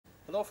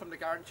Hello from the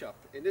garden shop.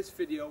 In this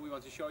video we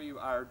want to show you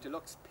our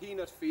Deluxe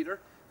peanut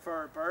feeder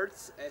for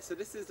birds. So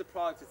this is the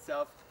product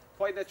itself,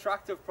 quite an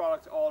attractive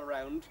product all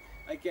around.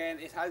 Again,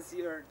 it has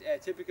your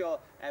typical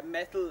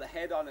metal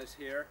head on it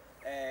here,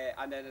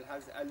 and then it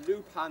has a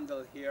loop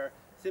handle here.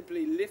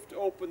 Simply lift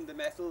open the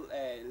metal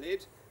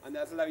lid and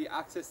that'll allow you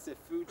access to the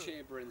food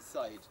chamber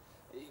inside.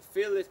 You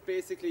fill it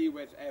basically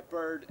with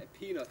bird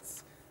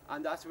peanuts,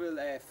 and that will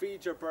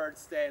feed your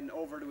birds then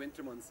over the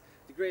winter months.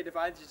 The great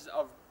advantage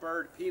of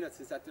bird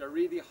peanuts is that they're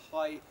really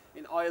high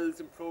in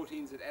oils and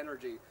proteins and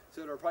energy,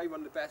 so they're probably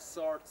one of the best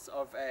sorts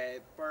of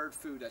bird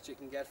food that you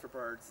can get for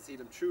birds to see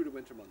them through the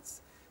winter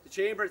months. The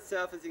chamber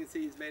itself, as you can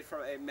see, is made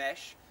from a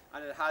mesh,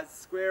 and it has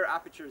square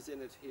apertures in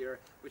it here,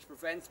 which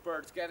prevents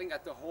birds getting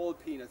at the whole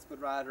peanuts,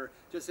 but rather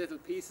just little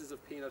pieces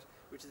of peanut,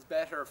 which is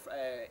better,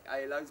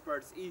 allows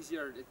birds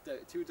easier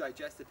to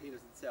digest the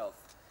peanut itself.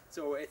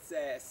 So it's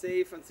a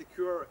safe and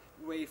secure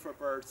way for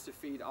birds to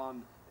feed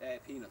on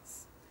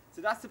peanuts. So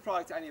that's the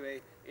product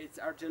anyway. It's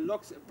our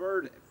Deluxe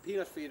bird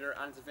peanut feeder,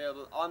 and it's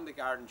available on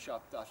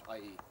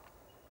thegardenshop.ie.